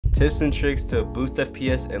Tips and tricks to boost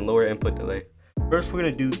FPS and lower input delay. First, we're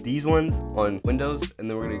going to do these ones on Windows, and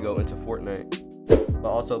then we're going to go into Fortnite. But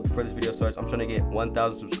also, before this video starts, I'm trying to get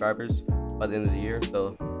 1,000 subscribers by the end of the year.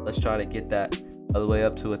 So let's try to get that all the way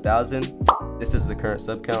up to 1,000. This is the current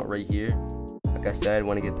sub count right here. Like I said, I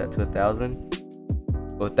want to get that to 1,000.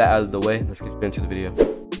 But with that out of the way, let's get into the video.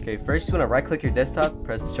 Okay, first you want to right click your desktop,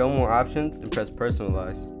 press show more options, and press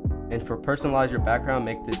personalize. And for personalize your background,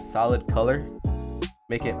 make this solid color.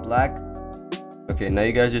 Make it black. Okay, now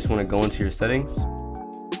you guys just want to go into your settings.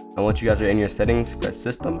 And once you guys are in your settings, press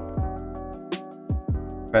system.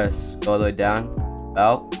 Press all the way down,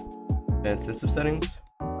 about, advanced system settings.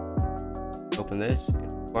 Open this,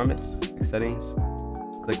 performance, click settings.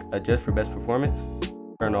 Click adjust for best performance.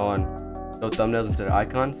 Turn on show thumbnails instead of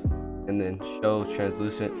icons. And then show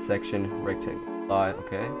translucent section rectangle. Apply,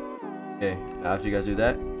 okay. Okay, now after you guys do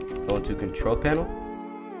that, go into control panel.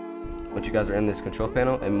 Once you guys are in this control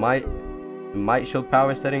panel, it might show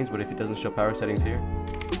power settings, but if it doesn't show power settings here,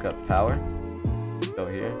 look up power. Go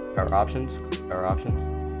here, power options, click power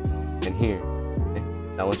options, and here. Okay.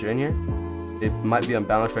 Now once you're in here, it might be on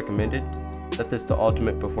balance recommended. Set this to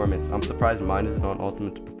ultimate performance. I'm surprised mine isn't on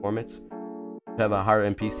ultimate performance. If you have a higher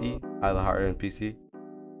end PC, I have a higher end PC.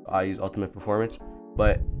 I use ultimate performance,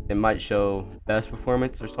 but it might show best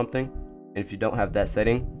performance or something. And if you don't have that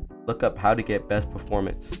setting, look up how to get best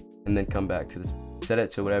performance and then come back to this. Set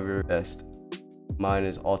it to whatever best. Mine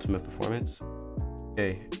is ultimate performance.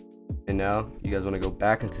 Okay, and now you guys want to go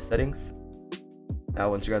back into settings.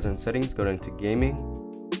 Now once you guys are in settings, go into gaming,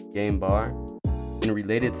 game bar. In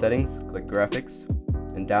related settings, click graphics,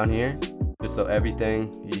 and down here just show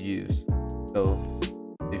everything you use. So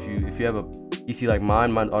if you have a PC like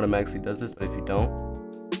mine automatically does this, but if you don't,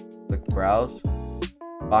 click browse,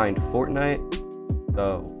 find Fortnite,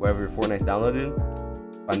 so wherever Fortnite's downloaded,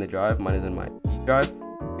 find the drive. Mine is in my E drive.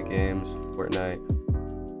 The games, Fortnite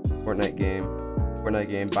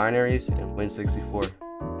game binaries, and Win64.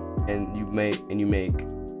 And you make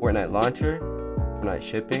Fortnite launcher, Fortnite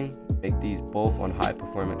shipping. Make these both on high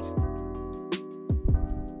performance.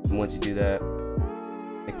 And once you do that,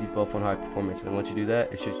 make these both on high performance. And once you do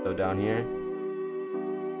that, it should show down here.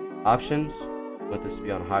 Options. I want this to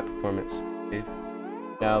be on high performance. Save.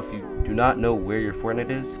 Now, if you do not know where your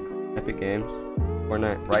Fortnite is, click Epic Games,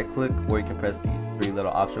 Fortnite, right click, or you can press these three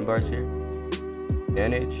little option bars here.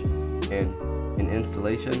 Manage, and in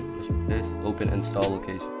installation, just put this open install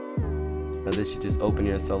location. Now this should just open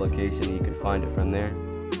your install location and you can find it from there.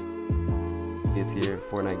 It's here,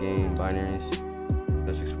 Fortnite game, binaries,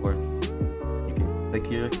 64. You can click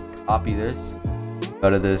here, copy this,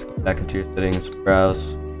 out of this, back into your settings,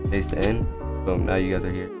 browse, paste it in, boom, now you guys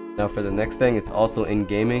are here. Now for the next thing, it's also in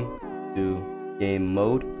gaming, do game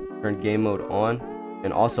mode, turn game mode on,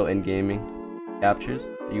 and also in gaming,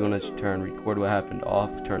 captures, you want to turn record what happened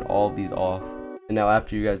off, turn all of these off. And now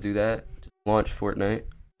after you guys do that, just launch Fortnite.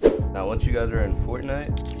 Now once you guys are in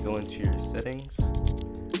Fortnite, go into your settings,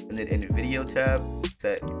 and then in the video tab,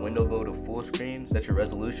 set window mode to full screen, set your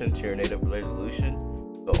resolution to your native resolution.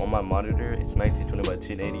 So on my monitor, it's 1920 by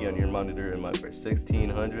 1080. On your monitor, it might be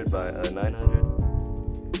 1600 by 900.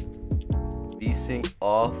 VSync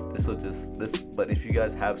off. But if you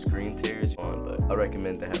guys have screen tears on, but I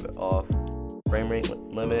recommend to have it off. Frame rate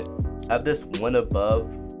limit. Have this one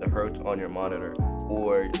above the hertz on your monitor,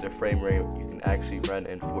 or the frame rate you can actually run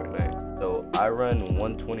in Fortnite. So I run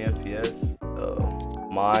 120 FPS.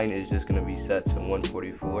 Mine is just gonna be set to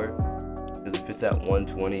 144, because if it's at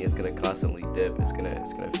 120, it's gonna constantly dip. It's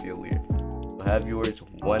gonna feel weird. So have yours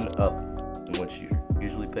one up than what you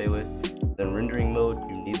usually play with. Then rendering mode,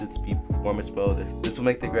 you need this to be performance mode. This will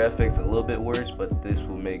make the graphics a little bit worse, but this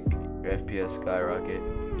will make your FPS skyrocket.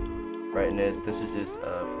 Brightness, this is just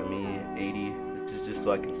for me 80. This is just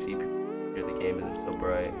so I can see people. The game isn't so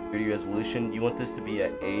bright. 3D resolution, you want this to be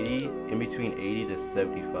at 80, in between 80 to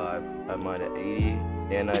 75. I have mine at 80,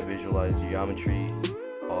 and I visualize geometry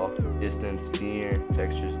off, distance near,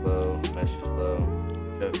 textures low, mesh is low,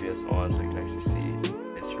 FPS on so you can actually see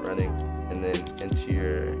it's running. And then into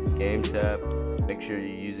your game tab, make sure you're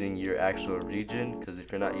using your actual region, because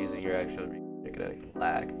if you're not using your actual region, you're gonna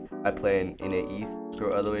lag. I play in NA East.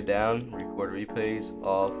 Scroll all the way down, record replays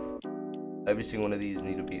off. Every single one of these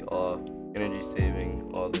need to be off. Energy saving,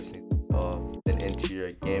 all this needs to be off. Then into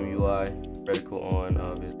your game UI, reticle on,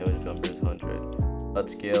 image number is 100.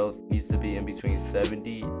 Upscale needs to be in between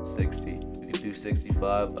 70 and 60. You can do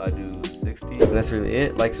 65, I do 60. And that's really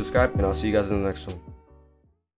it. Like, subscribe, and I'll see you guys in the next one.